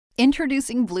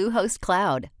Introducing Bluehost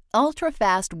Cloud,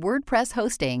 ultra-fast WordPress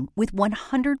hosting with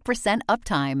 100%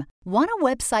 uptime. Want a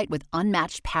website with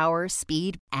unmatched power,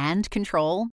 speed, and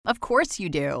control? Of course you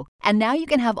do. And now you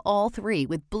can have all three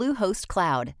with Bluehost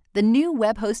Cloud, the new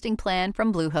web hosting plan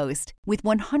from Bluehost. With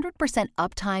 100%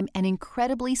 uptime and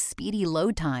incredibly speedy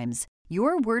load times,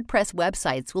 your WordPress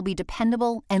websites will be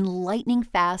dependable and lightning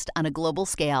fast on a global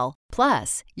scale.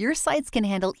 Plus, your sites can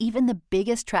handle even the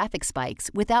biggest traffic spikes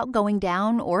without going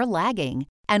down or lagging.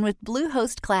 And with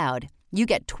Bluehost Cloud, you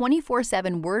get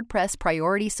 24/7 WordPress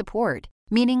priority support,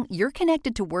 meaning you're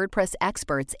connected to WordPress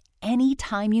experts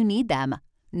anytime you need them.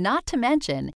 Not to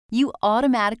mention, you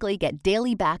automatically get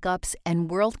daily backups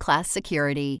and world-class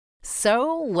security.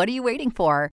 So, what are you waiting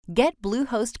for? Get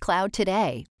Bluehost Cloud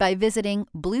today by visiting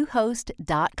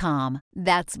Bluehost.com.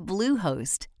 That's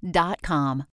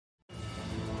Bluehost.com.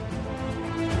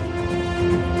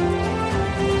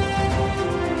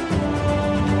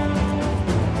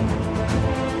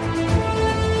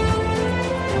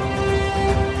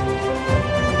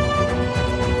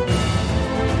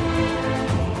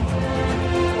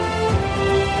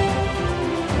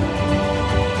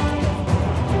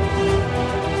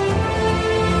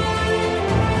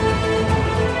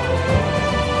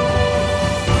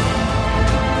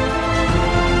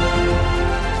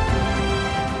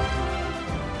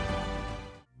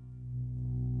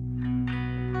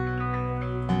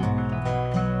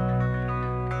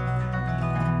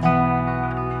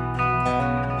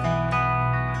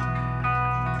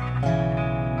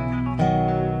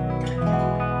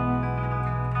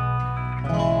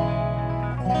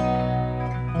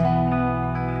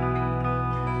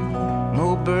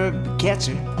 Moe Berg, the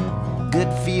catcher,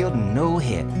 good field and no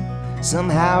hit.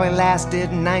 Somehow he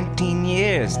lasted 19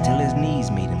 years till his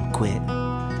knees made him quit.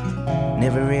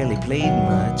 Never really played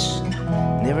much,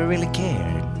 never really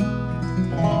cared.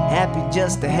 Happy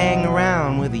just to hang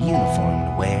around with a uniform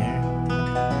to wear.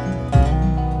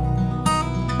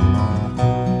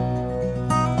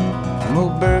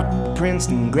 Moe Berg,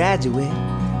 Princeton graduate,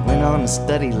 went on to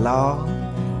study law.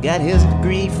 Got his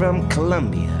degree from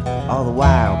Columbia, all the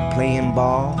while playing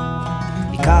ball.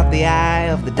 He caught the eye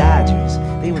of the Dodgers.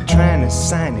 They were trying to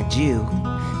sign a Jew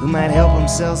who might help him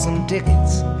sell some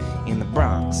tickets in the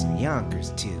Bronx and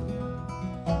Yonkers too.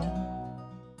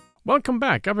 Welcome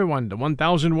back, everyone, to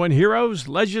 1001 Heroes,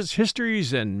 Legends,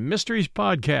 Histories, and Mysteries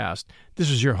podcast.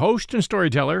 This is your host and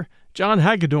storyteller, John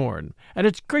Hagedorn, and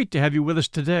it's great to have you with us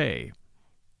today.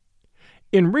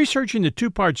 In researching the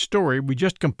two-part story we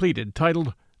just completed,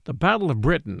 titled The Battle of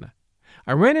Britain,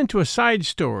 I ran into a side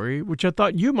story which I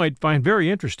thought you might find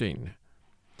very interesting.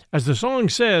 As the song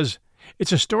says,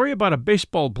 it's a story about a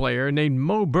baseball player named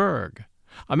Moe Berg,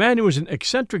 a man who was an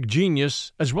eccentric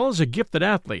genius as well as a gifted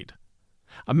athlete,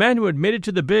 a man who had made it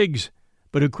to the bigs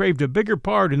but who craved a bigger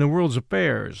part in the world's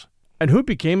affairs, and who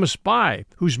became a spy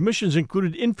whose missions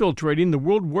included infiltrating the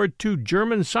World War II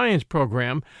German science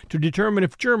program to determine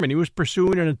if Germany was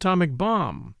pursuing an atomic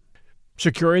bomb,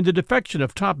 securing the defection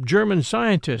of top German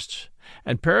scientists,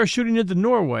 and parachuting into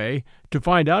Norway to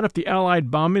find out if the Allied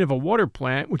bombing of a water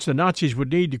plant which the Nazis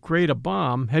would need to create a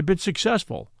bomb had been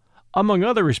successful, among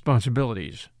other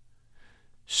responsibilities.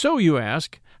 So, you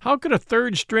ask, how could a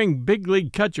third-string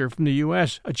big-league catcher from the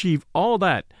U.S. achieve all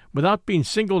that without being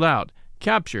singled out,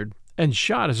 captured, and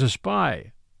shot as a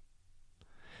spy?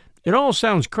 It all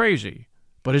sounds crazy,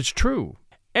 but it's true,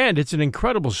 and it's an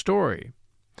incredible story.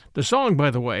 The song,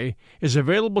 by the way, is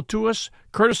available to us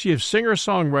courtesy of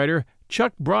singer-songwriter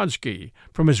Chuck Brodsky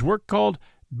from his work called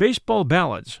Baseball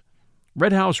Ballads,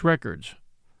 Red House Records.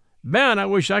 Man, I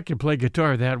wish I could play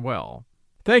guitar that well.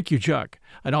 Thank you, Chuck,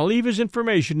 and I'll leave his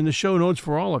information in the show notes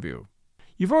for all of you.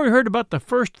 You've already heard about the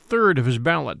first third of his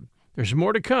ballad. There's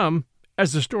more to come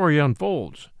as the story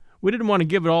unfolds. We didn't want to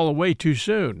give it all away too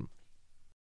soon.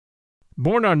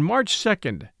 Born on March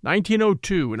 2nd,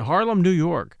 1902 in Harlem, New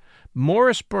York,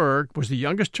 Morris Berg was the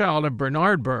youngest child of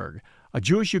Bernard Berg, a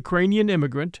Jewish-Ukrainian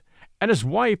immigrant, and his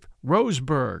wife, Rose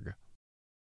Berg.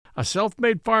 A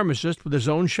self-made pharmacist with his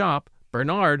own shop,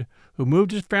 Bernard, who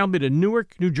moved his family to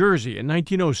Newark, New Jersey in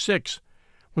 1906,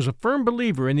 was a firm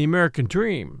believer in the American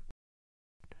dream.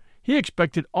 He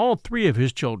expected all three of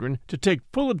his children to take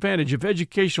full advantage of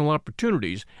educational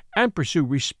opportunities and pursue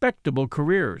respectable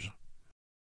careers.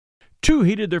 Two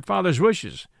heeded their father's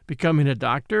wishes, becoming a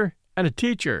doctor and a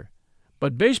teacher,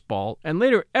 but baseball and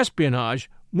later espionage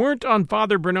weren't on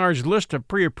Father Bernard's list of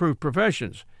pre-approved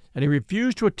professions, and he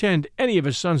refused to attend any of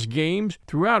his son's games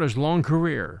throughout his long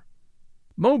career.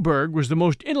 Moe Berg was the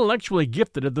most intellectually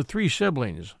gifted of the three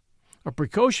siblings. A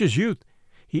precocious youth,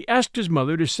 he asked his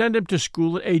mother to send him to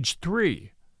school at age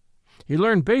 3. He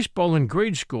learned baseball in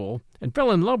grade school and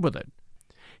fell in love with it.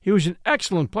 He was an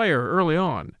excellent player early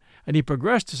on, and he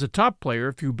progressed as a top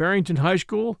player through Barrington High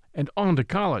School and on to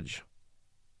college.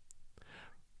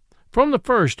 From the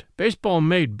first, baseball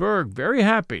made Berg very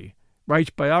happy, writes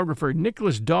biographer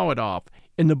Nicholas Dawidoff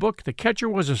in the book The Catcher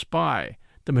Was a Spy,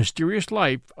 The Mysterious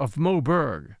Life of Moe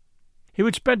Berg. He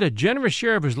would spend a generous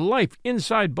share of his life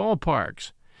inside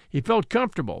ballparks. He felt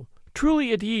comfortable,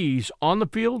 truly at ease on the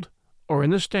field or in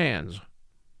the stands.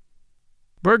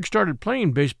 Berg started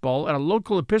playing baseball at a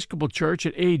local Episcopal church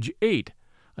at age 8,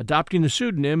 adopting the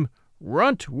pseudonym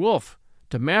Runt Wolf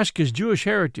to mask his Jewish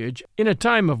heritage in a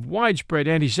time of widespread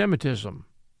anti-Semitism.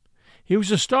 He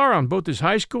was a star on both his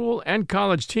high school and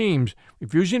college teams,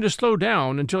 refusing to slow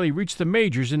down until he reached the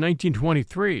majors in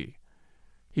 1923.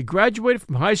 He graduated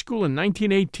from high school in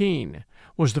 1918,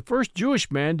 was the first Jewish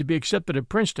man to be accepted at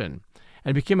Princeton,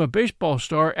 and became a baseball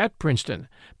star at Princeton,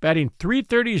 batting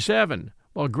 .337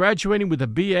 while graduating with a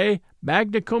B.A.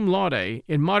 magna cum laude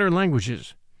in modern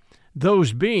languages,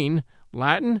 those being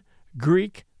Latin,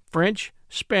 Greek, French,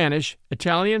 Spanish,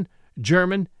 Italian,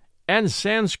 German, and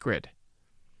Sanskrit.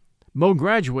 Moe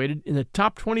graduated in the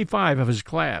top 25 of his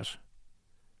class.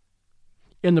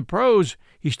 In the pros,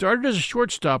 he started as a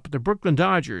shortstop with the Brooklyn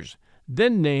Dodgers,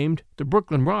 then named the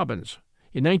Brooklyn Robins,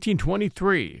 in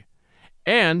 1923,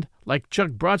 and, like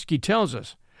Chuck Brodsky tells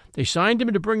us, they signed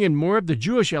him to bring in more of the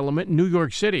Jewish element in New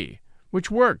York City,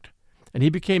 which worked, and he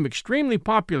became extremely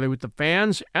popular with the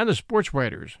fans and the sports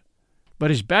writers.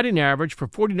 But his batting average for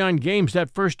 49 games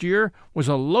that first year was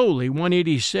a lowly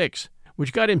 .186,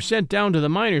 which got him sent down to the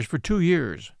minors for 2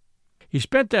 years. He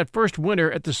spent that first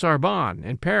winter at the Sorbonne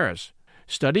in Paris,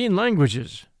 studying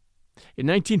languages. In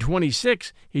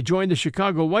 1926, he joined the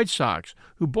Chicago White Sox,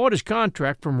 who bought his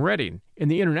contract from Reading in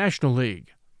the International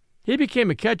League. He became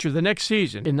a catcher the next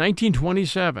season in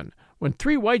 1927, when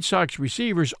 3 White Sox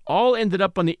receivers all ended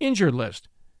up on the injured list,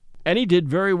 and he did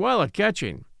very well at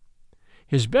catching.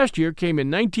 His best year came in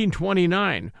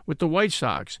 1929 with the White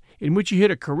Sox, in which he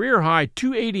hit a career-high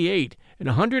 .288 in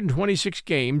 126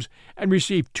 games and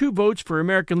received 2 votes for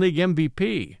American League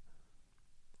MVP.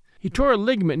 He tore a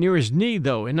ligament near his knee,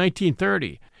 though, in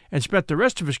 1930, and spent the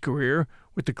rest of his career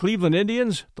with the Cleveland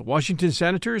Indians, the Washington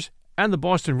Senators, and the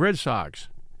Boston Red Sox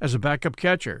as a backup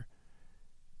catcher.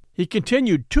 He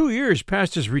continued 2 years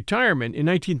past his retirement in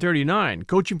 1939,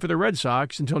 coaching for the Red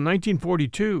Sox until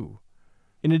 1942.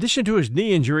 In addition to his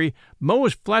knee injury, Moe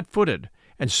was flat-footed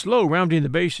and slow rounding the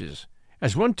bases.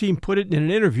 As one team put it in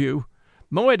an interview,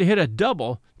 Moe had to hit a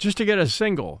double just to get a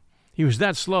single. He was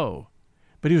that slow.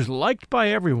 But he was liked by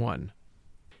everyone.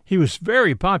 He was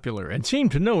very popular and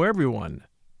seemed to know everyone.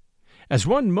 As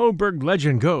one Moe Berg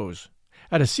legend goes,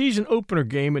 at a season opener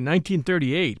game in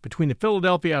 1938 between the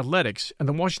Philadelphia Athletics and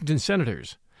the Washington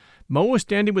Senators, Moe was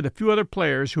standing with a few other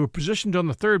players who were positioned on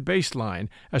the third baseline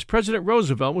as President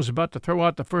Roosevelt was about to throw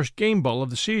out the first game ball of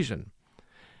the season.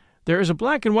 There is a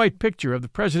black and white picture of the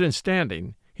president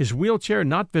standing, his wheelchair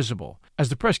not visible, as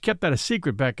the press kept that a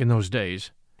secret back in those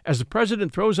days, as the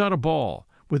president throws out a ball,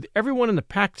 with everyone in the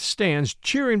packed stands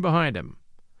cheering behind him.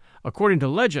 According to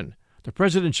legend, the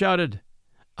president shouted,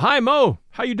 "Hi, Moe,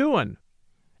 how you doing?"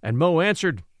 And Moe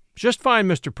answered, "Just fine,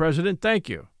 Mr. President, thank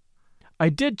you." I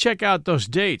did check out those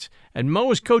dates, and Moe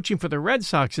was coaching for the Red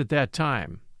Sox at that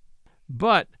time.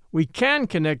 But we can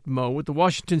connect Moe with the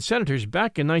Washington Senators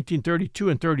back in 1932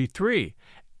 and 33,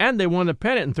 and they won the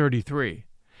pennant in 33.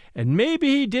 And maybe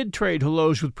he did trade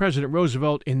hellos with President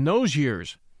Roosevelt in those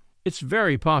years. It's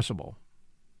very possible.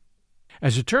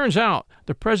 As it turns out,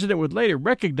 the president would later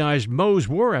recognize Moe's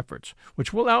war efforts,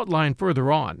 which we'll outline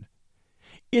further on.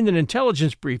 In an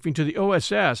intelligence briefing to the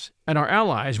OSS and our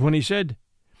allies when he said,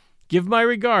 "Give my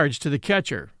regards to the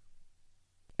catcher."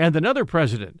 And another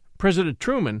president, President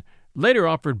Truman, later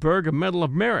offered Berg a Medal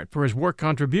of Merit for his war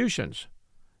contributions.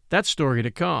 That story to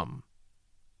come.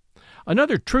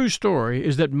 Another true story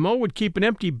is that Moe would keep an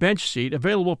empty bench seat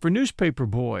available for newspaper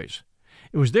boys.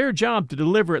 It was their job to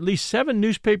deliver at least 7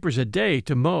 newspapers a day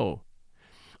to Moe,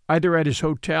 either at his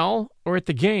hotel or at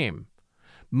the game.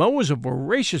 Moe was a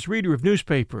voracious reader of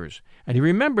newspapers, and he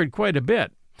remembered quite a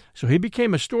bit, so he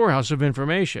became a storehouse of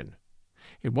information.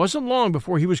 It wasn't long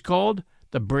before he was called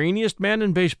the brainiest man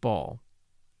in baseball.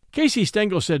 Casey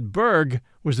Stengel said Berg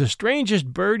was the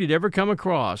strangest bird he'd ever come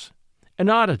across, an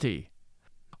oddity.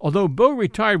 Although Moe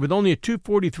retired with only a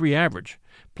 .243 average,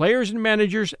 players and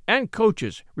managers and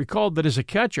coaches recalled that as a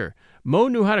catcher, Moe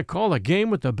knew how to call a game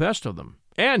with the best of them,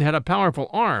 and had a powerful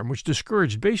arm which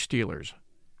discouraged base stealers.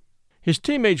 His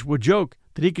teammates would joke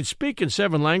that he could speak in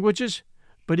 7 languages,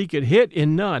 but he could hit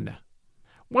in none.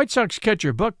 White Sox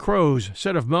catcher Buck Crows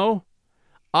said of Moe,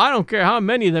 I don't care how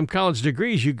many of them college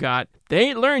degrees you got, they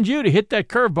ain't learned you to hit that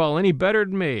curveball any better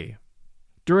than me.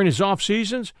 During his off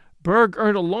seasons, Berg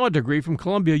earned a law degree from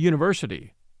Columbia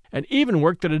University and even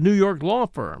worked at a New York law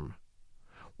firm.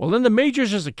 While in the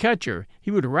majors as a catcher,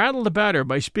 he would rattle the batter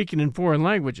by speaking in foreign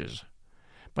languages.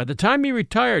 By the time he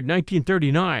retired in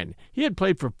 1939, he had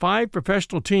played for 5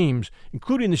 professional teams,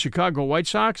 including the Chicago White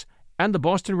Sox and the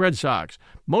Boston Red Sox,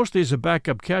 mostly as a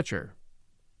backup catcher.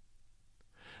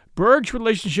 Berg's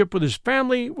relationship with his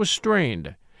family was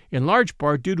strained, in large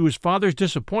part due to his father's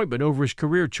disappointment over his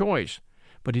career choice,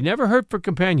 but he never hurt for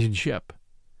companionship.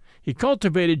 He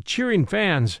cultivated cheering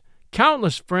fans,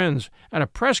 countless friends, and a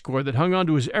press corps that hung on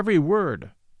to his every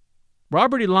word.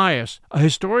 Robert Elias, a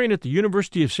historian at the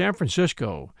University of San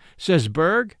Francisco, says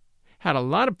Berg had a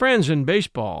lot of friends in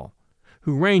baseball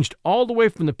who ranged all the way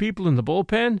from the people in the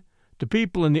bullpen to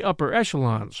people in the upper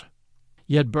echelons.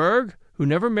 Yet Berg, who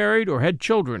never married or had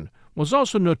children, was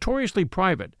also notoriously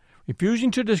private,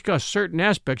 refusing to discuss certain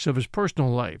aspects of his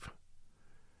personal life.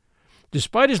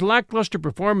 Despite his lackluster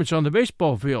performance on the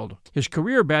baseball field, his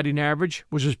career batting average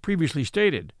was as previously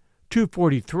stated,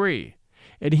 .243,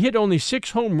 and he hit only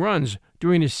 6 home runs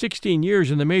during his 16 years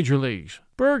in the major leagues.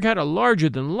 Berg had a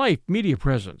larger-than-life media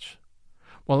presence.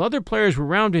 While other players were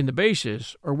rounding the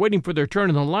bases or waiting for their turn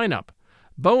in the lineup,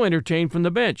 Bo entertained from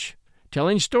the bench,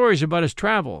 telling stories about his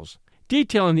travels,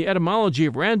 detailing the etymology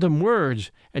of random words,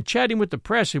 and chatting with the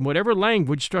press in whatever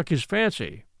language struck his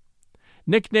fancy.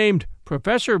 Nicknamed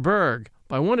Professor Berg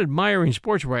by one admiring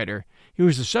sports writer, he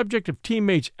was the subject of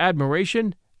teammates'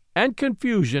 admiration and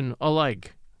confusion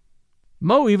alike.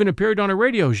 Moe even appeared on a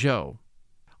radio show.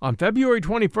 On February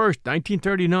 21,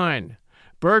 1939,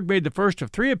 Berg made the first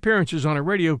of 3 appearances on a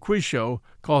radio quiz show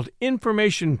called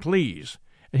Information Please,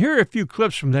 and here are a few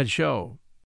clips from that show.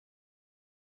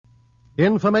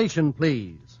 Information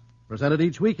Please, presented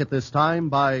each week at this time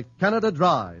by Canada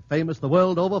Dry, famous the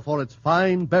world over for its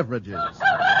fine beverages.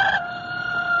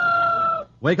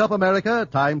 Wake up, America,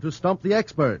 time to stump the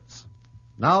experts.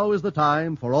 Now is the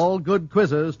time for all good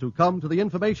quizzers to come to the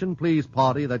Information Please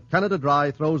party that Canada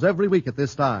Dry throws every week at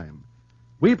this time.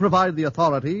 We provide the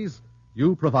authorities,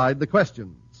 you provide the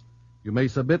questions. You may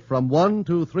submit from 1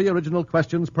 to 3 original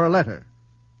questions per letter.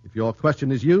 If your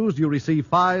question is used, you receive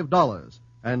 $5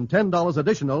 and $10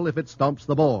 additional if it stumps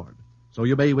the board. So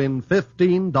you may win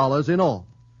 $15 in all.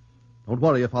 Don't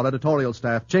worry if our editorial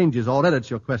staff changes or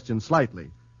edits your question slightly.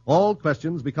 All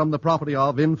questions become the property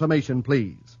of Information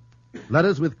Please.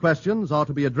 Letters with questions are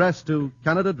to be addressed to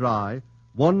Canada Dry,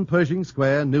 1 Pershing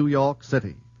Square, New York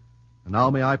City. And now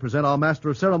may I present our Master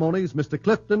of Ceremonies, Mr.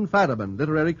 Clifton Fadiman,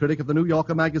 literary critic of the New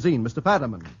Yorker magazine. Mr.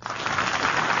 Fadiman.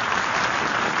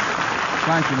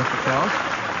 Thank you, Mr. Cross.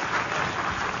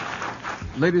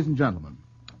 Ladies and gentlemen,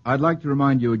 I'd like to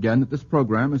remind you again that this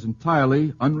program is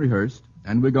entirely unrehearsed,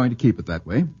 and we're going to keep it that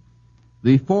way.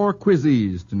 The 4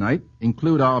 quizzees tonight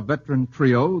include our veteran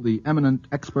trio, the eminent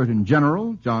expert in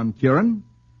general, John Kieran,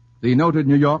 the noted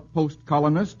New York Post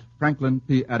columnist, Franklin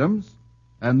P. Adams,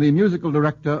 and the musical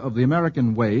director of The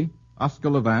American Way,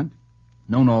 Oscar Levant,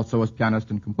 known also as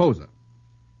pianist and composer.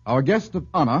 Our guest of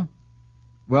honor,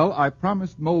 well, I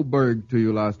promised Moe Berg to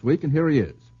you last week, and here he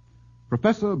is.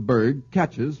 Professor Berg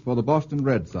catches for the Boston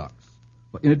Red Sox.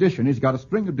 But in addition, he's got a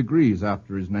string of degrees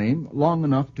after his name, long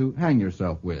enough to hang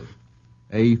yourself with.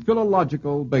 A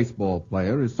philological baseball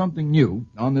player is something new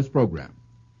on this program.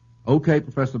 Okay,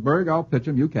 Professor Berg, I'll pitch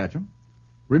him, you catch him.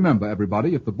 Remember,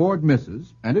 everybody, if the board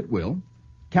misses, and it will,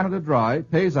 Canada Dry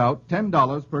pays out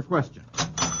 $10 per question.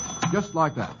 Just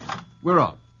like that. We're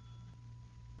off.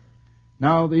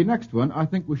 Now, the next one, I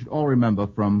think we should all remember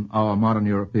from our modern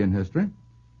European history.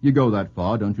 You go that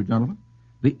far, don't you, gentlemen?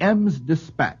 The Ems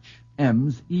Dispatch.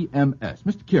 Ems, E-M-S.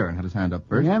 Mr. Kieran had his hand up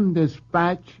first. The Ems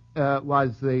Dispatch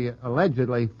was the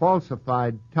allegedly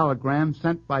falsified telegram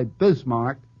sent by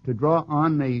Bismarck to draw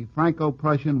on the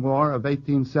Franco-Prussian War of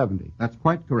 1870. That's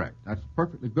quite correct. That's a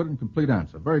perfectly good and complete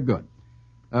answer. Very good.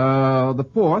 The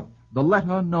 4th, the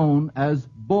letter known as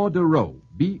bordereau.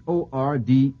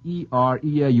 B-O-R-D-E-R-E-A-U.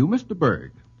 Mr.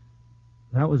 Berg.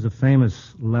 That was a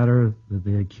famous letter that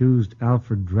they accused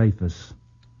Alfred Dreyfus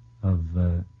of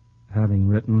having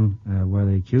written, where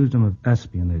they accused him of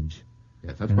espionage.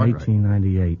 Yes, that's in quite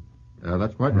 1898. Right.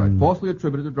 That's quite right. Falsely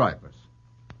attributed to Dreyfus.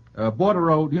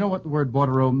 Bordereau, do you know what the word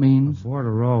bordereau means?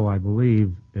 Bordereau, I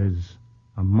believe, is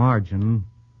a margin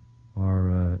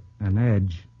or an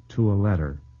edge to a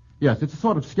letter. Yes, it's a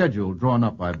sort of schedule drawn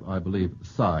up, I believe, at the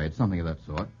side, something of that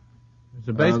sort. There's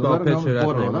a baseball pitcher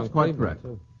that's quite correct.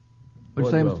 What do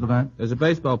you say, Mr. Levant? There's a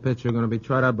baseball pitcher going to be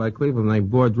tried out by Cleveland named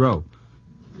Boudreau.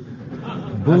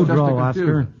 Boudreau,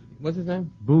 Oscar. What's his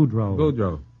name? Boudreau.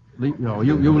 Boudreau.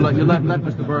 You let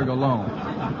Mr. Berg alone.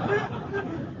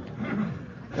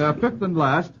 Fifth and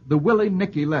last, the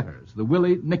Willie-Nicky letters. The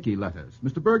Willie-Nicky letters.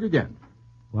 Mr. Berg again.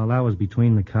 Well, that was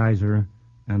between the Kaiser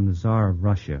and the Tsar of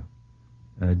Russia,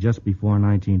 just before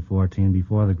 1914,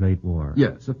 before the Great War.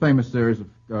 Yes, a famous series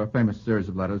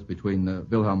of letters between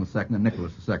Wilhelm II and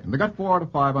Nicholas II. They got 4 out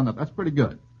of 5 on that. That's pretty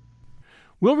good.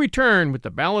 We'll return with the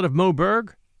Ballad of Moe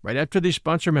Berg right after these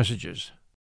sponsor messages.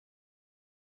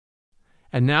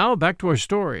 And now, back to our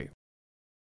story.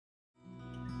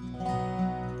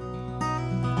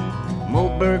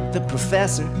 Moe Berg, the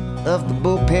professor of the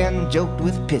bullpen, joked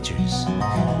with pitchers,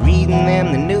 reading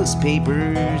them the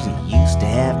newspapers he used to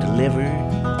have delivered.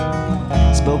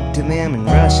 Spoke to them in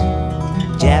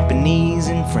Russian, Japanese,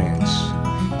 and French.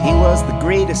 He was the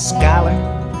greatest scholar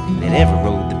that ever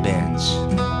rode the bench.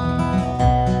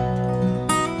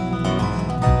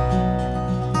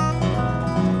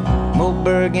 Moe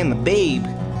Berg and the Babe,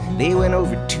 they went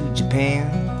over to Japan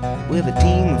with a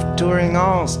team of touring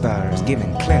all-stars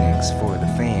giving clinics for the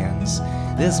fans.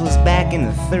 This was back in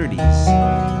the 30s,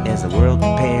 as the world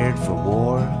prepared for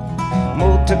war.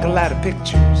 Moe took a lot of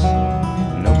pictures,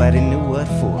 nobody knew what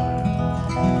for.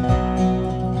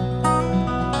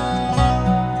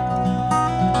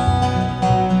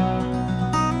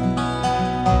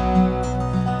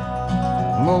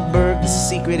 Moe Berg, the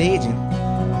secret agent,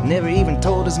 never even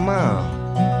told his mom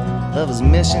of his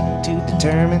mission to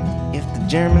determine if the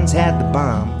Germans had the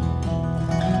bomb.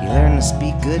 He learned to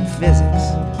speak good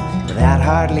physics without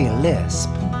hardly a lisp.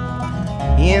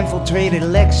 He infiltrated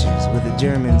lectures with a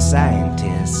German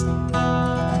scientist.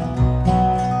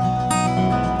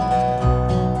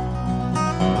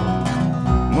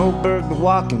 Moe Berg, the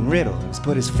walking riddles,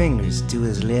 put his fingers to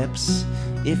his lips.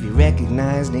 If you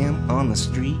recognized him on the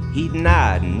street, he'd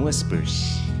nod and whisper,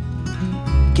 shh.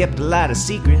 Kept a lot of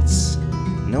secrets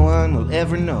no one will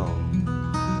ever know.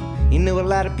 He knew a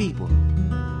lot of people,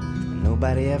 but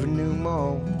nobody ever knew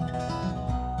Moe.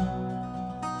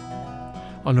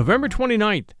 On November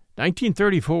 29,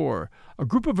 1934, a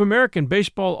group of American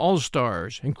baseball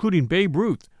all-stars, including Babe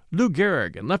Ruth, Lou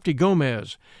Gehrig, and Lefty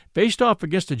Gomez, faced off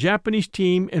against a Japanese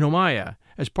team in Omiya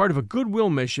as part of a goodwill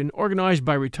mission organized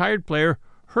by retired player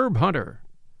Herb Hunter.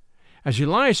 As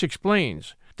Elias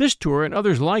explains, this tour and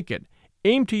others like it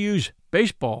aim to use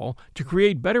baseball to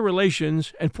create better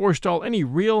relations and forestall any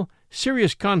real,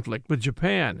 serious conflict with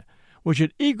Japan, which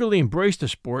had eagerly embraced the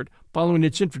sport following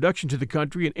its introduction to the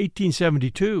country in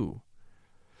 1872.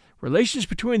 Relations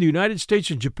between the United States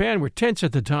and Japan were tense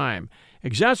at the time,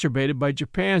 exacerbated by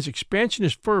Japan's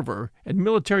expansionist fervor and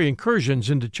military incursions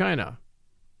into China.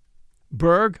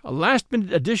 Berg, a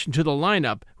last-minute addition to the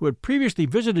lineup who had previously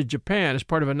visited Japan as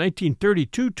part of a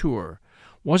 1932 tour,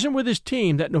 wasn't with his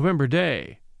team that November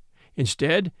day.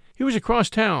 Instead, he was across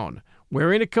town,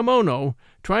 wearing a kimono,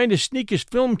 trying to sneak his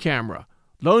film camera,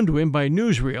 loaned to him by a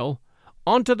newsreel,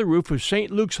 onto the roof of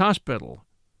St. Luke's Hospital.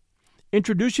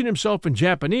 Introducing himself in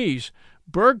Japanese,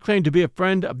 Berg claimed to be a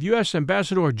friend of U.S.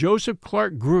 Ambassador Joseph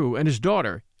Clark Grew and his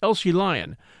daughter, Elsie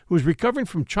Lyon, who was recovering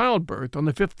from childbirth on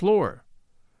the 5th floor.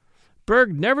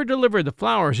 Berg never delivered the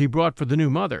flowers he brought for the new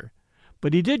mother,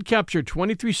 but he did capture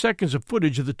 23 seconds of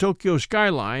footage of the Tokyo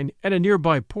skyline and a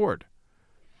nearby port.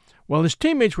 While his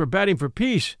teammates were batting for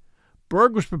peace,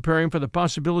 Berg was preparing for the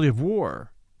possibility of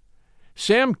war.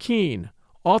 Sam Keene,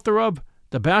 author of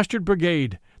The Bastard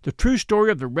Brigade, the true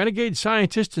story of the renegade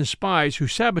scientists and spies who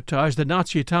sabotaged the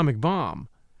Nazi atomic bomb,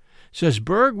 says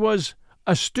Berg was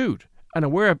astute and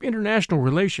aware of international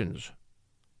relations.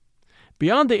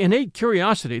 Beyond the innate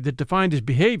curiosity that defined his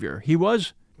behavior, he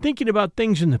was thinking about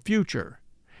things in the future,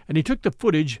 and he took the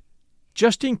footage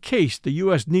just in case the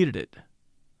U.S. needed it.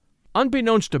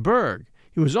 Unbeknownst to Berg,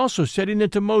 he was also setting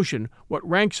into motion what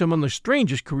ranks among the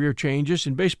strangest career changes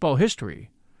in baseball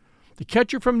history. The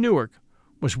catcher from Newark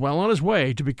was well on his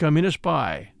way to becoming a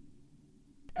spy.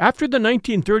 After the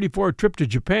 1934 trip to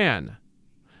Japan,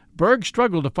 Berg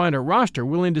struggled to find a roster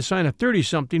willing to sign a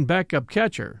 30-something backup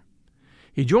catcher.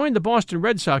 He joined the Boston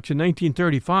Red Sox in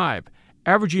 1935,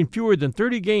 averaging fewer than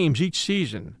 30 games each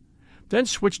season, then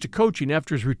switched to coaching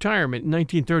after his retirement in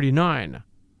 1939.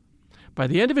 By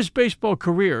the end of his baseball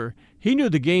career, he knew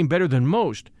the game better than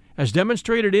most, as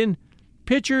demonstrated in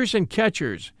Pitchers and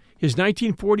Catchers, his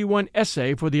 1941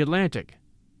 essay for The Atlantic.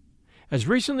 As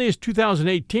recently as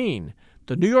 2018,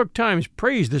 the New York Times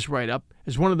praised this write-up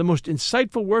as one of the most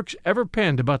insightful works ever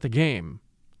penned about the game.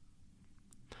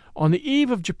 On the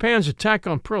eve of Japan's attack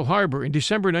on Pearl Harbor in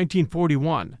December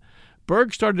 1941,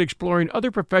 Berg started exploring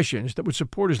other professions that would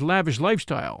support his lavish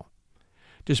lifestyle.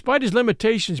 Despite his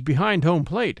limitations behind home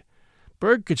plate,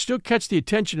 Berg could still catch the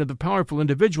attention of the powerful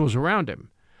individuals around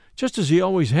him, just as he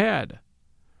always had.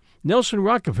 Nelson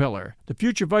Rockefeller, the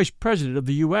future vice president of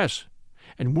the U.S.,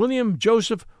 and William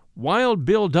Joseph Wild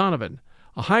Bill Donovan,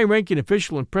 a high-ranking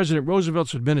official in President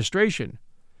Roosevelt's administration,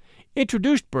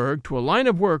 introduced Berg to a line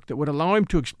of work that would allow him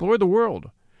to explore the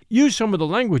world, use some of the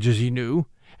languages he knew,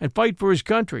 and fight for his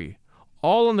country,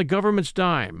 all on the government's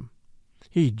dime.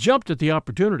 He jumped at the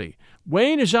opportunity,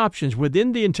 weighing his options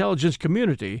within the intelligence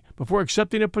community before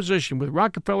accepting a position with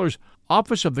Rockefeller's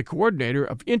Office of the Coordinator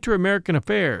of Inter-American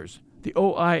Affairs, the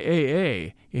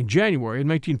OIAA, in January of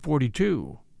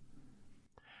 1942.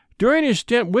 During his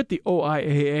stint with the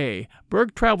OIAA,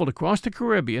 Berg traveled across the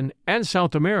Caribbean and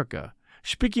South America,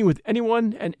 speaking with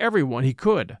anyone and everyone he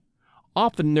could,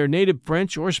 often in their native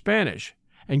French or Spanish,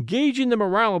 and gauging the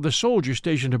morale of the soldiers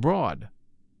stationed abroad.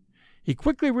 He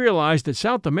quickly realized that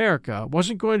South America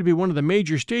wasn't going to be one of the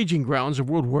major staging grounds of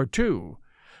World War II,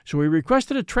 so he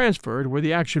requested a transfer to where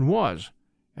the action was,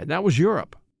 and that was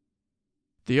Europe.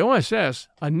 The OSS,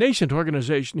 a nascent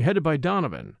organization headed by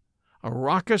Donovan, a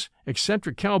raucous,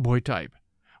 eccentric cowboy type,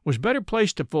 was better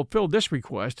placed to fulfill this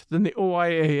request than the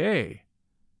OIAA.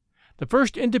 The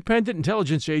first independent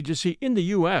intelligence agency in the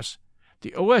U.S.,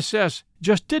 the OSS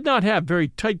just did not have very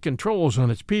tight controls on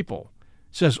its people,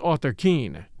 says Arthur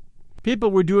Keene.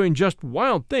 People were doing just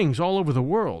wild things all over the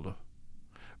world.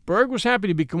 Berg was happy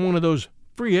to become one of those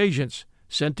free agents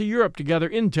sent to Europe to gather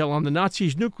intel on the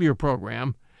Nazis' nuclear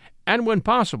program and, when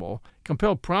possible,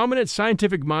 compel prominent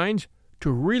scientific minds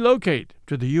to relocate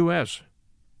to the U.S.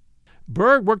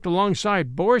 Berg worked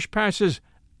alongside Boris Pass's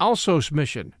Alsos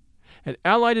mission, an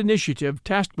Allied initiative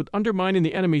tasked with undermining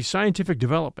the enemy's scientific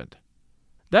development.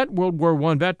 That World War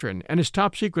I veteran and his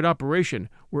top-secret operation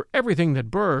were everything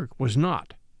that Berg was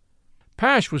not.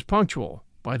 Pash was punctual,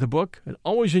 by the book, and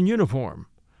always in uniform.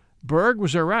 Berg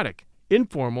was erratic,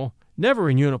 informal, never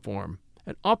in uniform,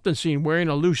 and often seen wearing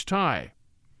a loose tie.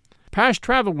 Pash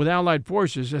traveled with Allied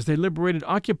forces as they liberated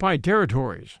occupied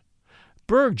territories.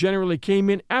 Berg generally came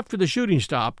in after the shooting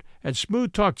stopped and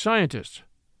smooth-talked scientists.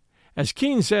 As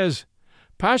Keene says,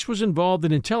 Pash was involved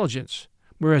in intelligence,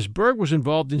 whereas Berg was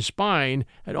involved in spying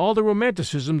and all the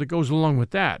romanticism that goes along with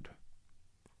that.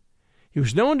 He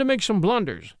was known to make some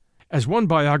blunders, as one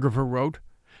biographer wrote,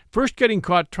 first getting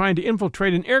caught trying to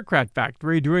infiltrate an aircraft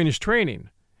factory during his training,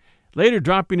 later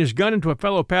dropping his gun into a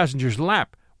fellow passenger's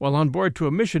lap while on board to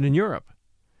a mission in Europe,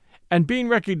 and being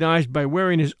recognized by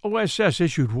wearing his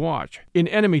OSS-issued watch in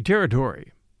enemy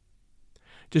territory.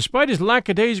 Despite his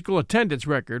lackadaisical attendance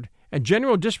record and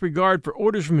general disregard for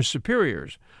orders from his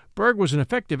superiors, Berg was an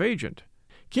effective agent.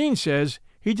 Keene says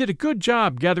he did a good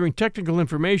job gathering technical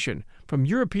information from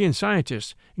European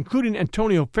scientists, including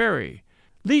Antonio Ferri,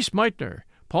 Lise Meitner,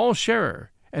 Paul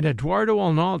Scherer, and Eduardo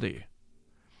Alnaldi.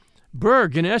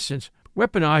 Berg, in essence,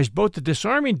 weaponized both the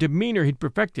disarming demeanor he'd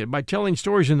perfected by telling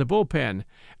stories in the bullpen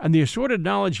and the assorted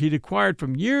knowledge he'd acquired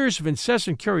from years of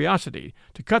incessant curiosity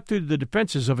to cut through the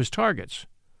defenses of his targets.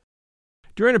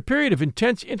 During a period of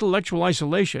intense intellectual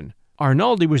isolation,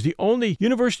 Arnaldi was the only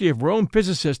University of Rome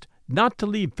physicist not to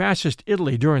leave fascist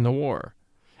Italy during the war,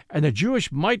 and the Jewish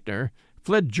Meitner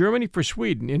fled Germany for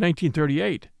Sweden in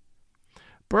 1938.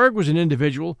 Berg was an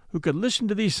individual who could listen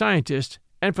to these scientists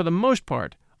and, for the most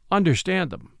part, understand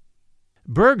them.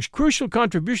 Berg's crucial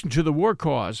contribution to the war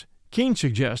cause, Keene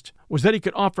suggests, was that he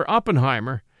could offer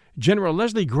Oppenheimer, General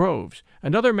Leslie Groves,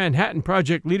 and other Manhattan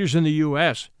Project leaders in the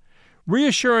U.S.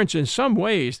 reassurance in some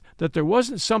ways that there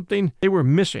wasn't something they were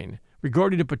missing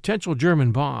regarding a potential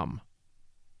German bomb.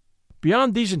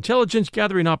 Beyond these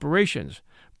intelligence-gathering operations,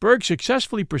 Berg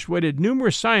successfully persuaded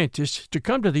numerous scientists to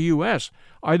come to the U.S.,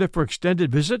 either for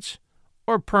extended visits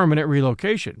or permanent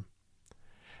relocation.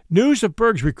 News of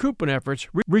Berg's recruitment efforts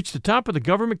reached the top of the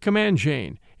government command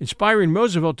chain, inspiring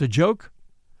Roosevelt to joke,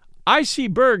 "I see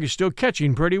Berg is still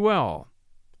catching pretty well."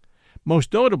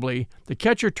 Most notably, the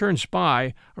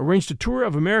catcher-turned-spy arranged a tour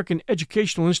of American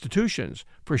educational institutions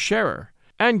for Scherer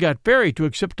and got Ferri to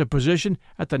accept a position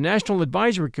at the National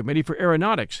Advisory Committee for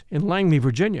Aeronautics in Langley,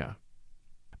 Virginia.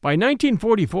 By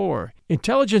 1944,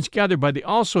 intelligence gathered by the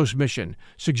Alsos mission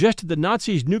suggested the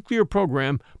Nazis' nuclear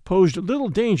program posed little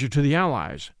danger to the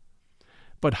Allies.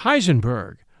 But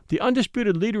Heisenberg, the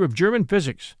undisputed leader of German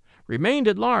physics, remained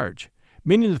at large,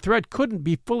 meaning the threat couldn't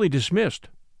be fully dismissed.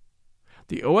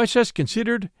 The OSS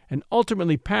considered and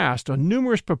ultimately passed on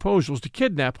numerous proposals to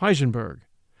kidnap Heisenberg,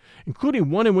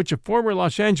 including one in which a former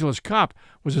Los Angeles cop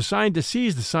was assigned to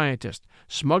seize the scientist,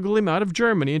 smuggle him out of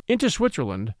Germany into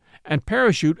Switzerland, and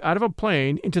parachute out of a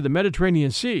plane into the Mediterranean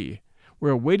Sea,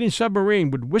 where a waiting submarine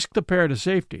would whisk the pair to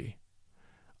safety.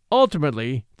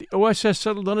 Ultimately, the OSS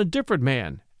settled on a different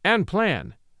man and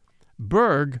plan.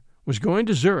 Berg was going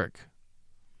to Zurich.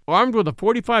 Armed with a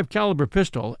 .45 caliber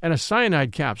pistol and a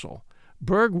cyanide capsule,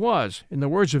 Berg was, in the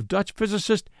words of Dutch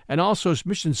physicist and also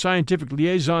mission scientific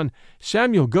liaison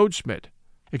Samuel Goldschmidt,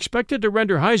 expected to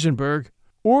render Heisenberg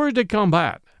hors de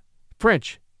combat,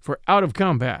 French for out of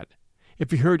combat,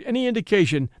 if he heard any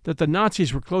indication that the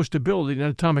Nazis were close to building an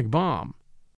atomic bomb.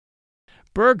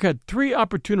 Berg had 3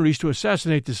 opportunities to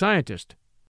assassinate the scientist: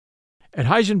 at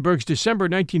Heisenberg's December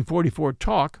 1944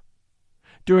 talk,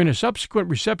 during a subsequent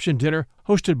reception dinner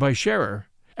hosted by Scherer,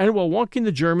 and while walking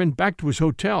the German back to his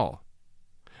hotel.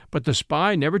 But the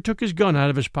spy never took his gun out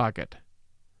of his pocket.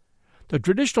 The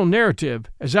traditional narrative,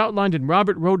 as outlined in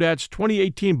Robert Rodat's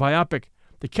 2018 biopic,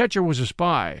 The Catcher Was a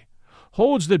Spy,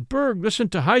 holds that Berg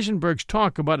listened to Heisenberg's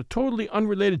talk about a totally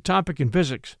unrelated topic in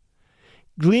physics,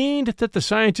 gleaned that the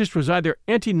scientist was either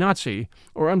anti-Nazi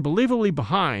or unbelievably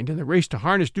behind in the race to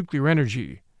harness nuclear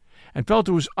energy, and felt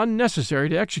it was unnecessary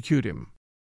to execute him.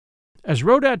 As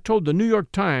Rodat told the New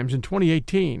York Times in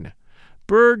 2018,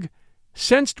 Berg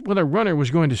sensed when a runner was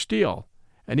going to steal,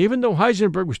 and even though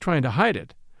Heisenberg was trying to hide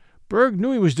it, Berg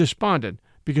knew he was despondent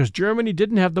because Germany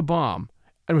didn't have the bomb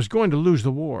and was going to lose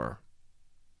the war.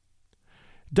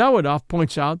 Dawidoff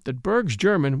points out that Berg's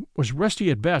German was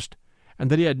rusty at best and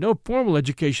that he had no formal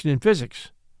education in physics.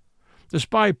 The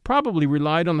spy probably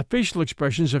relied on the facial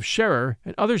expressions of Scherer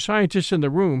and other scientists in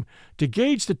the room to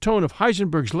gauge the tone of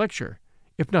Heisenberg's lecture,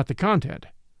 if not the content.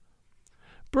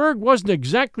 Berg wasn't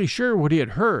exactly sure what he had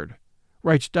heard,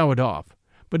 writes Dawidoff,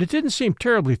 but it didn't seem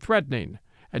terribly threatening,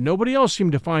 and nobody else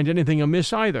seemed to find anything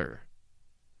amiss either.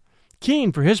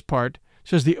 Keene, for his part,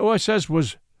 says the OSS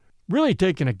was really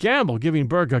taking a gamble giving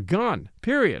Berg a gun,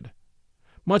 period.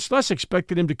 Much less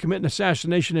expected him to commit an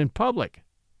assassination in public.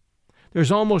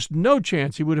 There's almost no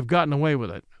chance he would have gotten away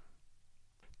with it.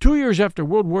 2 years after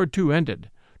World War II ended,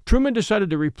 Truman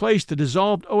decided to replace the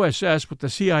dissolved OSS with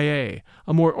the CIA,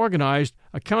 a more organized,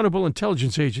 accountable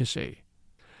intelligence agency.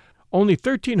 Only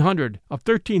 1,300 of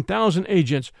 13,000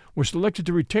 agents were selected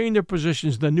to retain their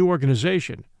positions in the new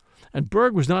organization, and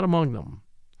Berg was not among them.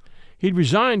 He'd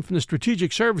resigned from the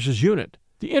Strategic Services Unit,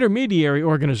 the intermediary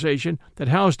organization that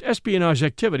housed espionage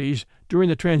activities during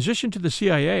the transition to the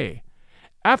CIA,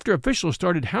 after officials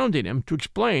started hounding him to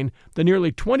explain the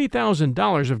nearly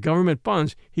 $20,000 of government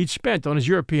funds he'd spent on his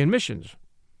European missions.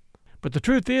 But the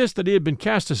truth is that he had been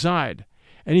cast aside,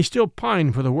 and he still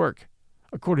pined for the work,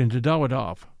 according to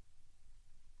Dawidoff.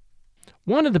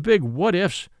 One of the big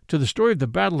what-ifs to the story of the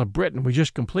Battle of Britain we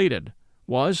just completed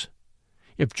was,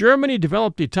 if Germany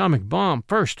developed the atomic bomb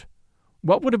first,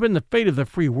 what would have been the fate of the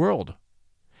free world?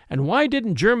 And why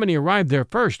didn't Germany arrive there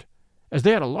first, as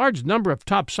they had a large number of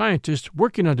top scientists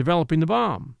working on developing the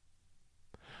bomb?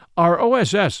 Our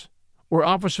OSS, or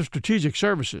Office of Strategic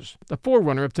Services, the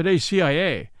forerunner of today's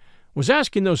CIA, was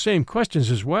asking those same questions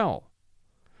as well.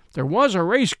 There was a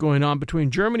race going on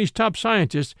between Germany's top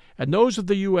scientists and those of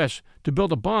the U.S. to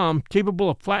build a bomb capable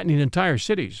of flattening entire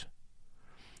cities.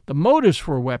 The motives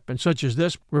for a weapon such as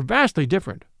this were vastly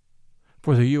different.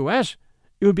 For the U.S.,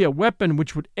 it would be a weapon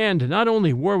which would end not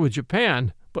only war with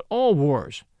Japan, but all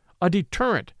wars, a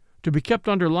deterrent to be kept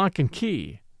under lock and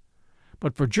key.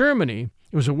 But for Germany,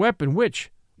 it was a weapon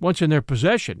which, once in their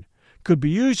possession, could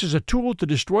be used as a tool to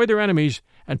destroy their enemies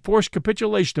and force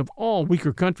capitulation of all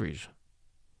weaker countries.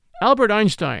 Albert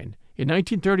Einstein, in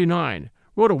 1939,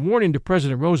 wrote a warning to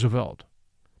President Roosevelt.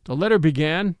 The letter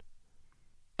began,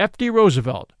 F.D.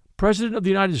 Roosevelt, President of the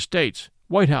United States,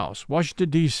 White House, Washington,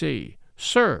 D.C.,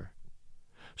 Sir,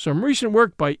 some recent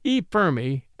work by E.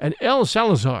 Fermi and L.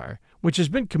 Salazar, which has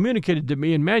been communicated to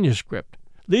me in manuscript,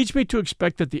 leads me to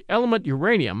expect that the element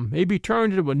uranium may be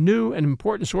turned into a new and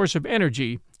important source of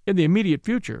energy in the immediate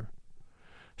future.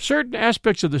 Certain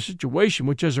aspects of the situation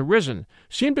which has arisen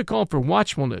seem to call for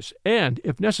watchfulness and,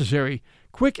 if necessary,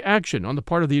 quick action on the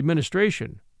part of the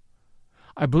administration.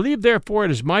 I believe, therefore,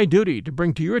 it is my duty to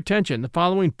bring to your attention the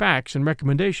following facts and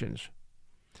recommendations.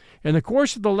 In the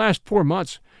course of the last 4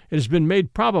 months, it has been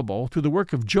made probable through the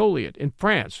work of Joliot in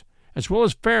France, as well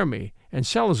as Fermi and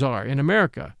Salazar in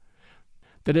America,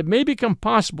 that it may become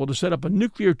possible to set up a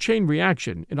nuclear chain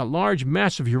reaction in a large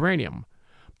mass of uranium,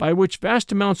 by which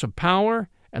vast amounts of power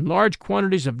and large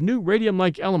quantities of new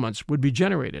radium-like elements would be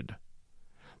generated.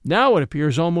 Now it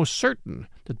appears almost certain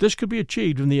that this could be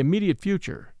achieved in the immediate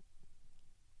future.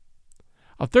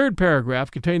 A third paragraph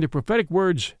contained the prophetic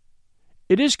words,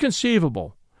 It is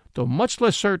conceivable, though much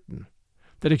less certain,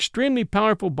 that extremely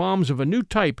powerful bombs of a new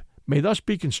type may thus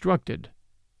be constructed.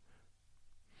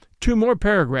 2 more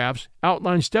paragraphs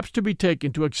outline steps to be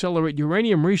taken to accelerate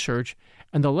uranium research,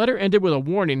 and the letter ended with a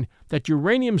warning that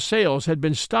uranium sales had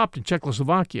been stopped in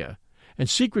Czechoslovakia, and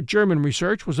secret German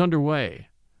research was underway.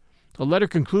 The letter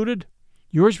concluded,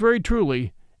 Yours very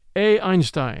truly, A.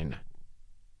 Einstein.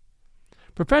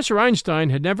 Professor Einstein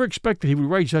had never expected he would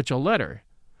write such a letter.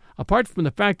 Apart from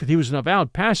the fact that he was an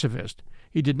avowed pacifist,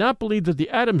 he did not believe that the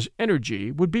atom's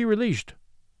energy would be released.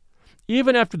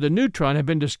 Even after the neutron had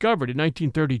been discovered in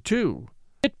 1932,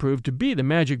 it proved to be the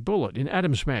magic bullet in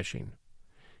atom smashing.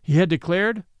 He had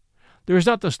declared, "There is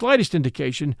not the slightest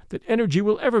indication that energy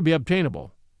will ever be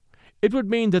obtainable. It would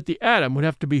mean that the atom would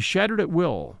have to be shattered at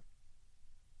will."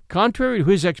 Contrary to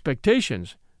his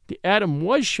expectations, the atom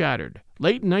was shattered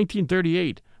late in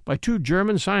 1938 by two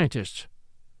German scientists.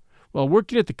 While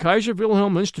working at the Kaiser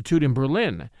Wilhelm Institute in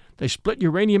Berlin, they split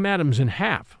uranium atoms in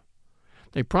half.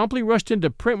 They promptly rushed into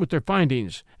print with their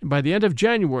findings, and by the end of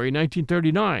January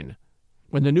 1939,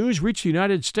 when the news reached the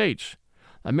United States,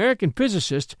 American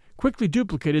physicists quickly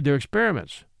duplicated their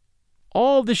experiments.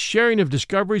 All this sharing of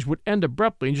discoveries would end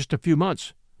abruptly in just a few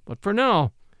months, but for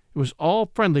now, it was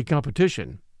all friendly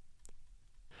competition.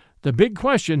 The big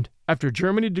question, after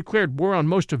Germany declared war on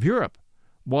most of Europe,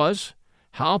 was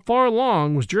how far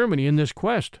along was Germany in this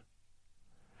quest?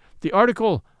 The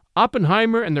article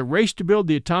Oppenheimer and the Race to Build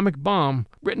the Atomic Bomb,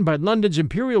 written by London's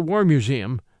Imperial War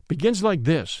Museum, begins like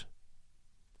this.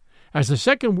 As the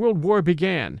Second World War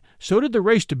began, so did the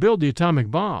race to build the atomic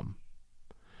bomb.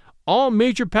 All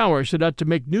major powers set out to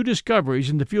make new discoveries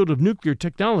in the field of nuclear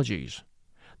technologies.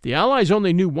 The Allies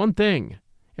only knew one thing.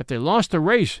 If they lost the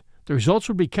race, the results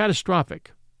would be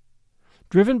catastrophic.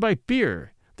 Driven by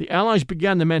fear, the Allies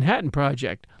began the Manhattan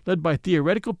Project, led by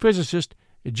theoretical physicist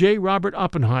J. Robert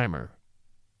Oppenheimer.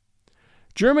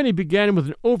 Germany began with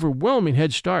an overwhelming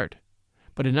head start,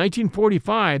 but in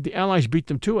 1945 the Allies beat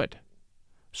them to it.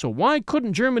 So why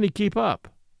couldn't Germany keep up?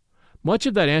 Much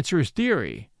of that answer is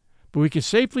theory, but we can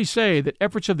safely say that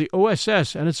efforts of the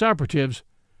OSS and its operatives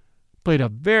played a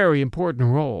very important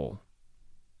role.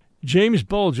 James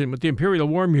Bulgen with the Imperial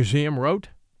War Museum wrote,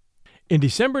 "In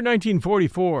December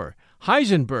 1944,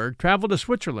 Heisenberg traveled to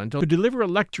Switzerland to deliver a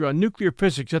lecture on nuclear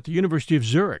physics at the University of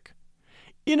Zurich.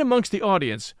 In amongst the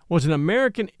audience was an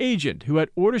American agent who had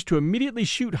orders to immediately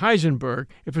shoot Heisenberg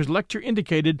if his lecture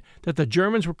indicated that the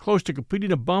Germans were close to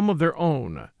completing a bomb of their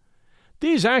own.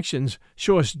 These actions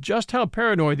show us just how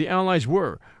paranoid the Allies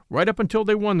were, right up until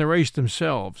they won the race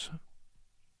themselves."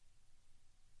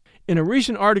 In a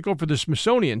recent article for the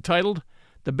Smithsonian titled,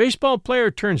 "The Baseball Player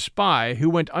Turned Spy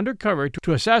Who Went Undercover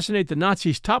to Assassinate the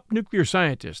Nazis' Top Nuclear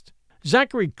Scientist,"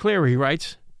 Zachary Clary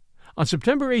writes, "On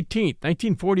September 18,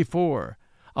 1944,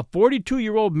 a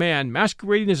 42-year-old man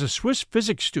masquerading as a Swiss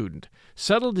physics student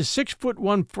settled his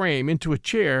 6'1" frame into a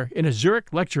chair in a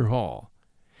Zurich lecture hall.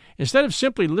 Instead of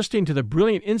simply listening to the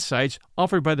brilliant insights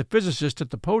offered by the physicist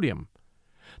at the podium,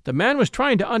 the man was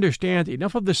trying to understand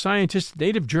enough of the scientist's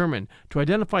native German to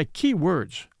identify key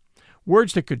words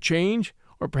that could change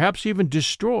or perhaps even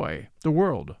destroy the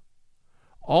world.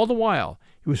 All the while,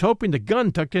 he was hoping the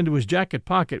gun tucked into his jacket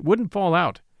pocket wouldn't fall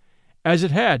out, as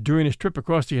it had during his trip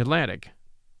across the Atlantic.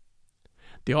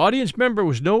 The audience member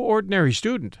was no ordinary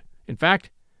student. In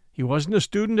fact, he wasn't a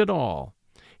student at all.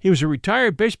 He was a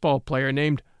retired baseball player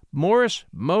named Ballad of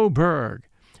Moe Berg,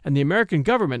 and the American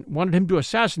government wanted him to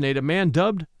assassinate a man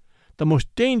dubbed the most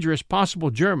dangerous possible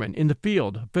German in the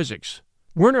field of physics,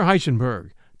 Werner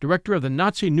Heisenberg, director of the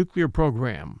Nazi nuclear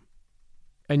program.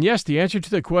 And yes, the answer to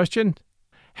the question,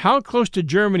 how close did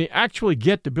Germany actually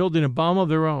get to building a bomb of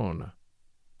their own?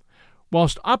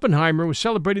 Whilst Oppenheimer was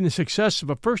celebrating the success of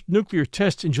a first nuclear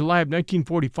test in July of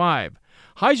 1945,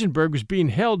 Heisenberg was being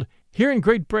held here in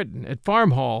Great Britain at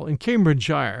Farm Hall in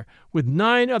Cambridgeshire, with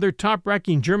 9 other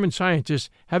top-ranking German scientists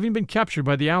having been captured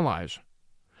by the Allies.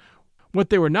 What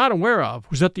they were not aware of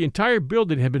was that the entire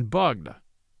building had been bugged.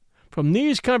 From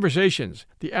these conversations,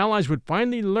 the Allies would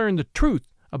finally learn the truth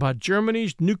about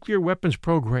Germany's nuclear weapons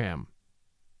program.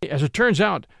 As it turns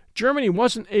out, Germany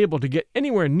wasn't able to get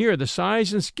anywhere near the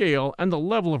size and scale and the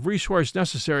level of resource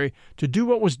necessary to do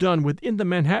what was done within the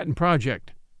Manhattan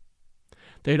Project.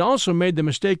 They had also made the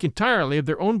mistake entirely of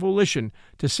their own volition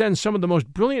to send some of the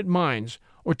most brilliant minds,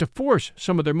 or to force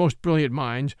some of their most brilliant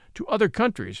minds, to other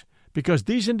countries, because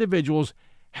these individuals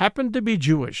happened to be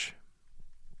Jewish.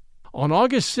 On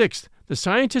August 6th, the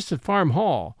scientists at Farm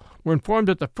Hall were informed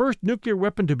that the first nuclear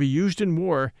weapon to be used in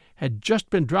war had just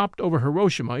been dropped over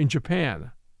Hiroshima in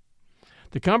Japan.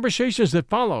 The conversations that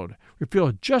followed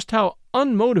revealed just how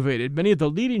unmotivated many of the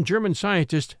leading German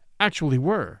scientists actually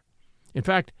were. In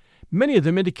fact, many of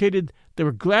them indicated they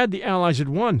were glad the Allies had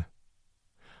won.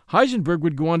 Heisenberg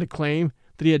would go on to claim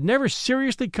that he had never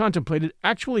seriously contemplated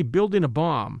actually building a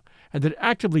bomb and had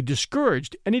actively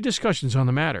discouraged any discussions on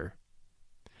the matter.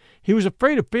 He was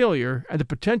afraid of failure and the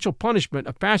potential punishment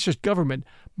a fascist government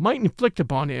might inflict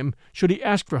upon him should he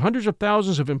ask for hundreds of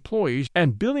thousands of employees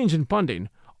and billions in funding,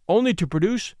 only to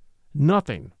produce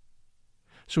nothing.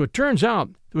 So it turns out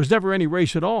there was never any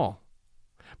race at all.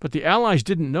 But the Allies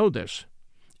didn't know this.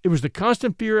 It was the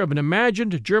constant fear of an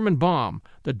imagined German bomb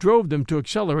that drove them to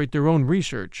accelerate their own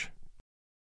research.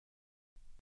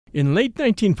 In late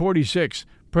 1946,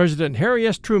 President Harry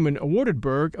S. Truman awarded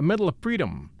Berg a Medal of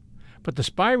Freedom, but the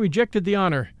spy rejected the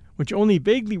honor, which only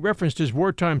vaguely referenced his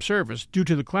wartime service due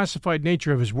to the classified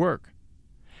nature of his work,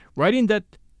 writing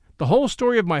that the whole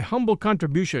story of my humble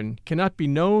contribution cannot be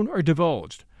known or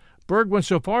divulged. Berg went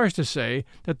so far as to say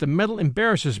that the medal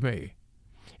embarrasses me.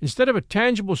 Instead of a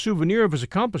tangible souvenir of his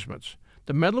accomplishments,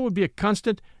 the medal would be a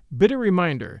constant, bitter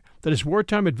reminder that his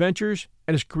wartime adventures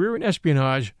and his career in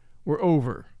espionage were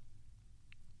over.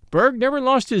 Berg never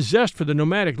lost his zest for the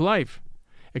nomadic life.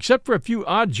 Except for a few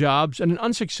odd jobs and an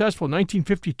unsuccessful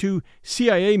 1952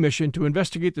 CIA mission to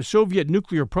investigate the Soviet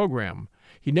nuclear program,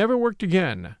 he never worked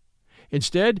again.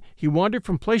 Instead, he wandered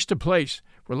from place to place,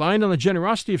 relying on the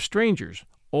generosity of strangers,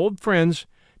 old friends,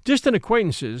 distant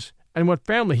acquaintances, and what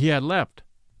family he had left.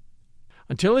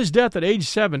 Until his death at age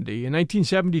 70 in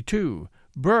 1972,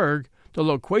 Berg, the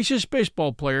loquacious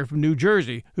baseball player from New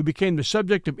Jersey who became the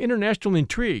subject of international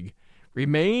intrigue,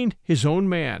 remained his own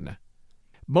man.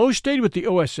 Moe stayed with the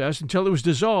OSS until it was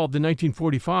dissolved in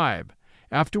 1945.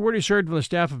 Afterward, he served on the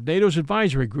staff of NATO's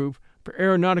advisory group for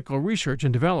aeronautical research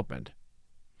and development.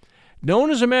 Known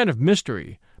as a man of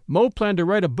mystery, Moe planned to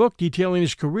write a book detailing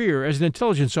his career as an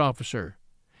intelligence officer.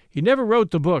 He never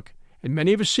wrote the book, and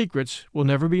many of his secrets will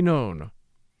never be known.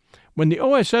 When the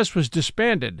OSS was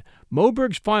disbanded, Moe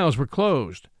Berg's files were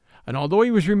closed, and although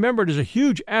he was remembered as a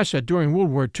huge asset during World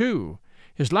War II,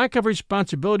 his lack of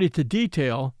responsibility to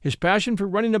detail, his passion for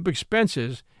running up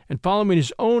expenses, and following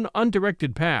his own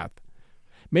undirected path,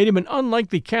 made him an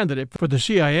unlikely candidate for the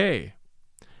CIA.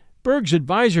 Berg's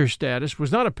advisor status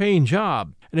was not a paying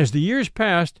job, and as the years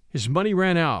passed, his money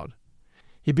ran out.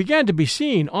 He began to be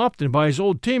seen often by his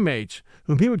old teammates,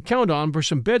 whom he would count on for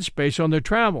some bed space on their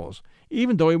travels,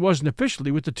 even though he wasn't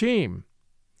officially with the team.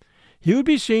 He would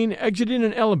be seen exiting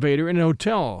an elevator in an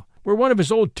hotel where one of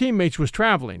his old teammates was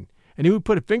traveling, and he would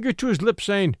put a finger to his lips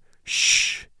saying,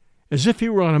 "Shh," as if he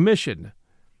were on a mission.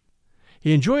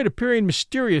 He enjoyed appearing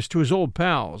mysterious to his old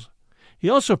pals. He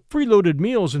also freeloaded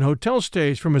meals and hotel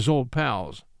stays from his old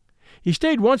pals. He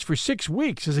stayed once for 6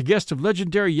 weeks as a guest of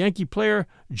legendary Yankee player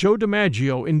Joe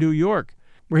DiMaggio in New York,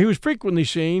 where he was frequently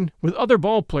seen with other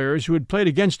ball players who had played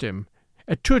against him,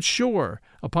 at Toots Shore,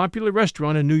 a popular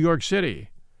restaurant in New York City.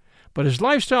 But his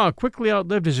lifestyle quickly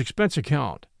outlived his expense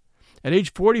account. At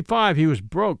age 45, he was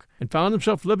broke and found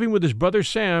himself living with his brother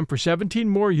Sam for 17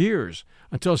 more years,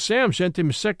 until Sam sent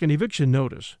him a second eviction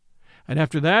notice. And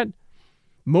after that,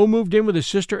 Moe moved in with his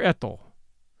sister Ethel.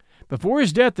 Before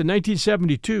his death in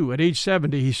 1972, at age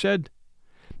 70, he said,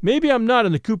 "Maybe I'm not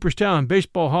in the Cooperstown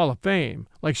Baseball Hall of Fame,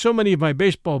 like so many of my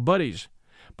baseball buddies,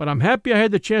 but I'm happy I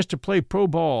had the chance to play pro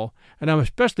ball, and I'm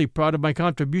especially proud of my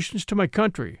contributions to my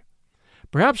country.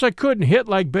 Perhaps I couldn't hit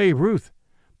like Babe Ruth,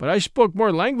 but I spoke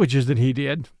more languages than he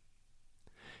did."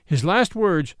 His last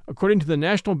words, according to the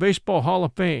National Baseball Hall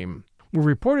of Fame,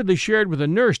 were reportedly shared with a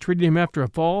nurse treating him after a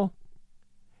fall.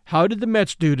 "How did the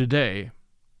Mets do today?"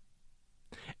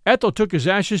 Ethel took his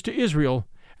ashes to Israel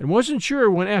and wasn't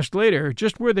sure when asked later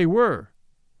just where they were.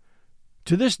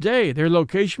 To this day, their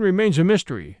location remains a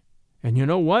mystery. And you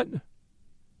know what?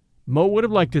 Moe would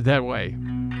have liked it that way.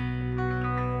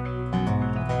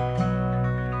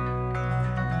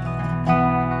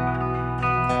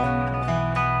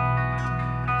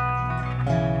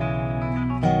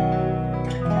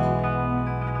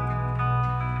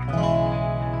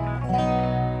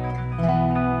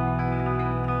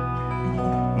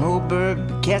 Moe Berg,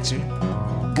 the catcher,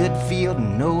 good field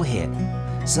and no hit.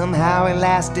 Somehow he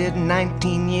lasted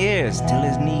 19 years till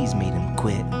his knees made him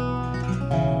quit.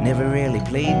 Never really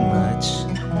played much,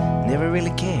 never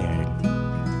really cared.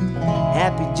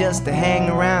 Happy just to hang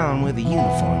around with a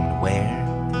uniform to wear.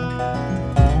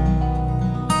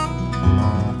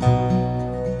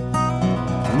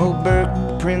 Moe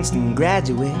Berg, Princeton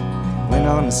graduate, went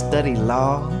on to study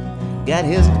law. Got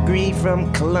his degree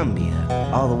from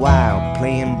Columbia, all the while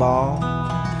playing ball.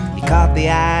 He caught the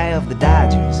eye of the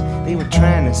Dodgers. They were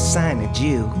trying to sign a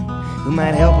Jew who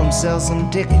might help him sell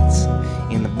some tickets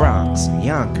in the Bronx and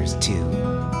Yonkers too.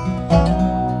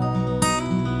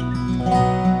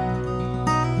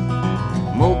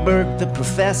 Moe Berg, the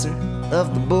professor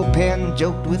of the bullpen,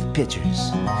 joked with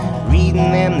pitchers, reading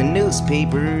them the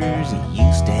newspapers he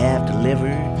used to have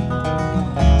delivered.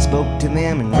 Spoke to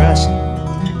them in Russian,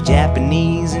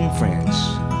 Japanese and French.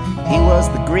 He was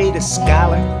the greatest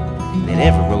scholar that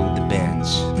ever rode the bench.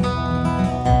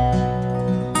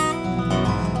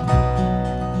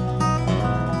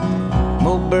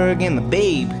 Moe Berg and the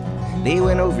Babe, they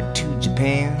went over to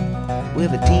Japan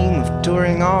with a team of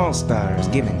touring all-stars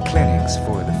giving clinics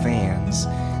for the fans.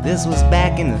 This was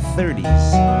back in the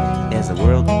 30s as the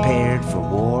world prepared for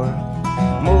war.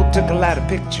 Moe took a lot of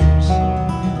pictures,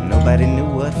 nobody knew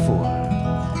what for.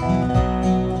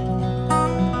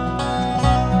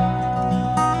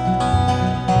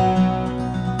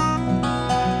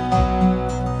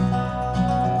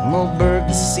 Moe Berg,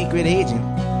 the secret agent,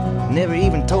 never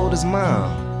even told his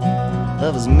mom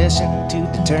of his mission to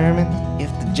determine if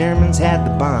the Germans had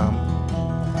the bomb.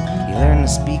 He learned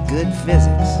to speak good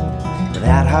physics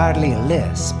without hardly a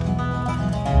lisp.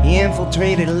 He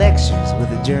infiltrated lectures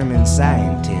with a German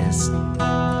scientist.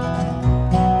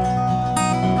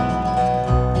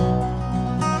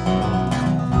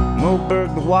 Moe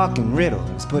Berg, the walking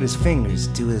riddles, put his fingers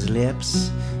to his lips.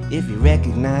 If you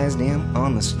recognized him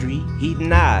on the street, he'd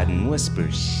nod and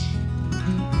whisper, shh.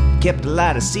 Kept a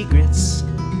lot of secrets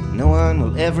no one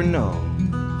will ever know.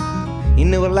 He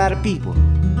knew a lot of people,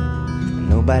 but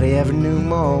nobody ever knew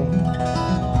Moe.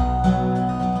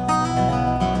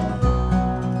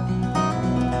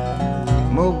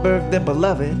 Moe Berg, the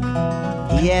beloved,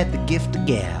 he had the gift of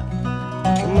gab.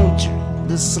 The moocher,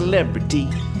 the celebrity,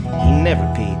 he never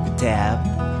paid the tab.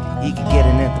 He could get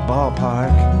in at the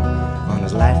ballpark on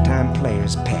his lifetime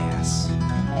player's pass.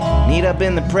 Neat up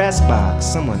in the press box,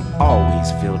 someone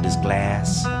always filled his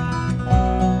glass.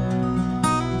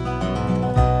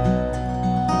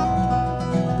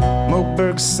 Moe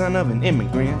Berg's son of an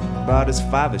immigrant brought his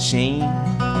father shame.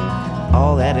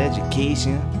 All that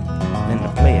education, then to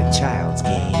play a child's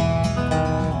game.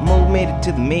 Moe made it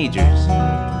to the majors,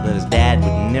 but his dad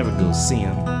would never go see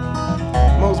him.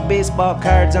 Moe's baseball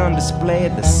cards on display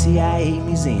at the CIA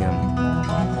Museum.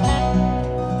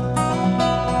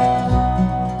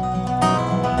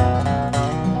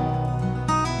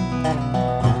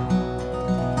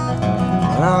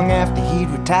 Long after he'd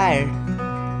retired,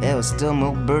 there was still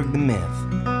Moe Berg the myth.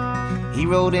 He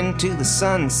rode into the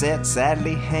sunset,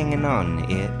 sadly hanging on to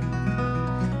it.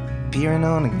 Appearing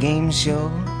on a game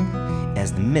show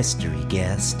as the mystery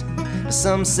guest. But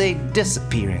some say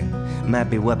disappearing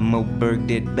might be what Moe Berg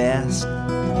did best.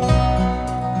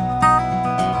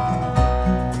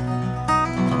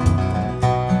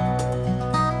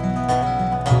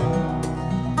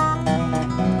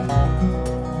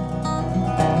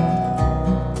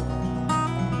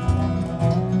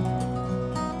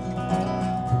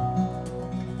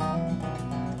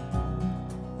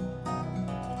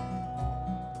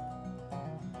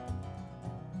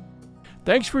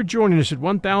 Thanks for joining us at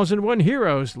 1001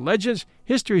 Heroes, Legends,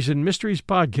 Histories, and Mysteries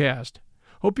podcast.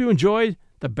 Hope you enjoyed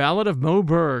the Ballad of Moe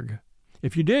Berg.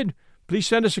 If you did, please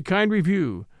send us a kind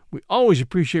review. We always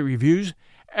appreciate reviews,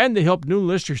 and they help new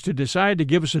listeners to decide to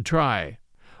give us a try.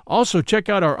 Also, check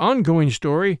out our ongoing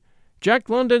story, Jack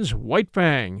London's White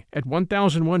Fang, at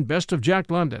 1001 Best of Jack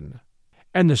London,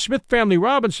 and the Smith Family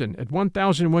Robinson at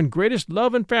 1001 Greatest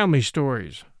Love and Family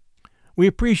Stories. We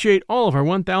appreciate all of our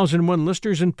 1001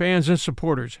 listeners and fans and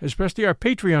supporters, especially our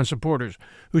Patreon supporters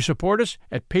who support us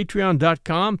at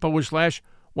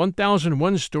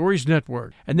patreon.com/1001 Stories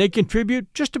Network. And they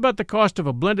contribute just about the cost of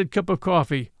a blended cup of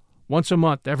coffee once a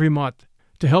month, every month,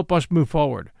 to help us move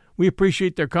forward. We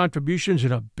appreciate their contributions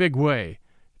in a big way.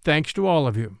 Thanks to all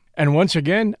of you. And once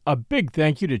again, a big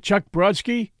thank you to Chuck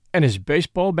Brodsky and his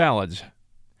baseball ballads.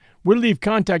 We'll leave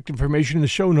contact information in the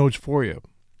show notes for you.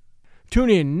 Tune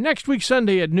in next week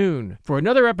Sunday at noon for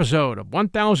another episode of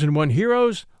 1001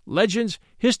 Heroes, Legends,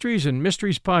 Histories, and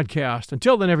Mysteries podcast.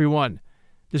 Until then, everyone,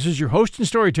 this is your host and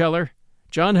storyteller,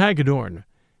 John Hagedorn.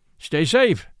 Stay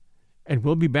safe, and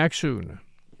we'll be back soon.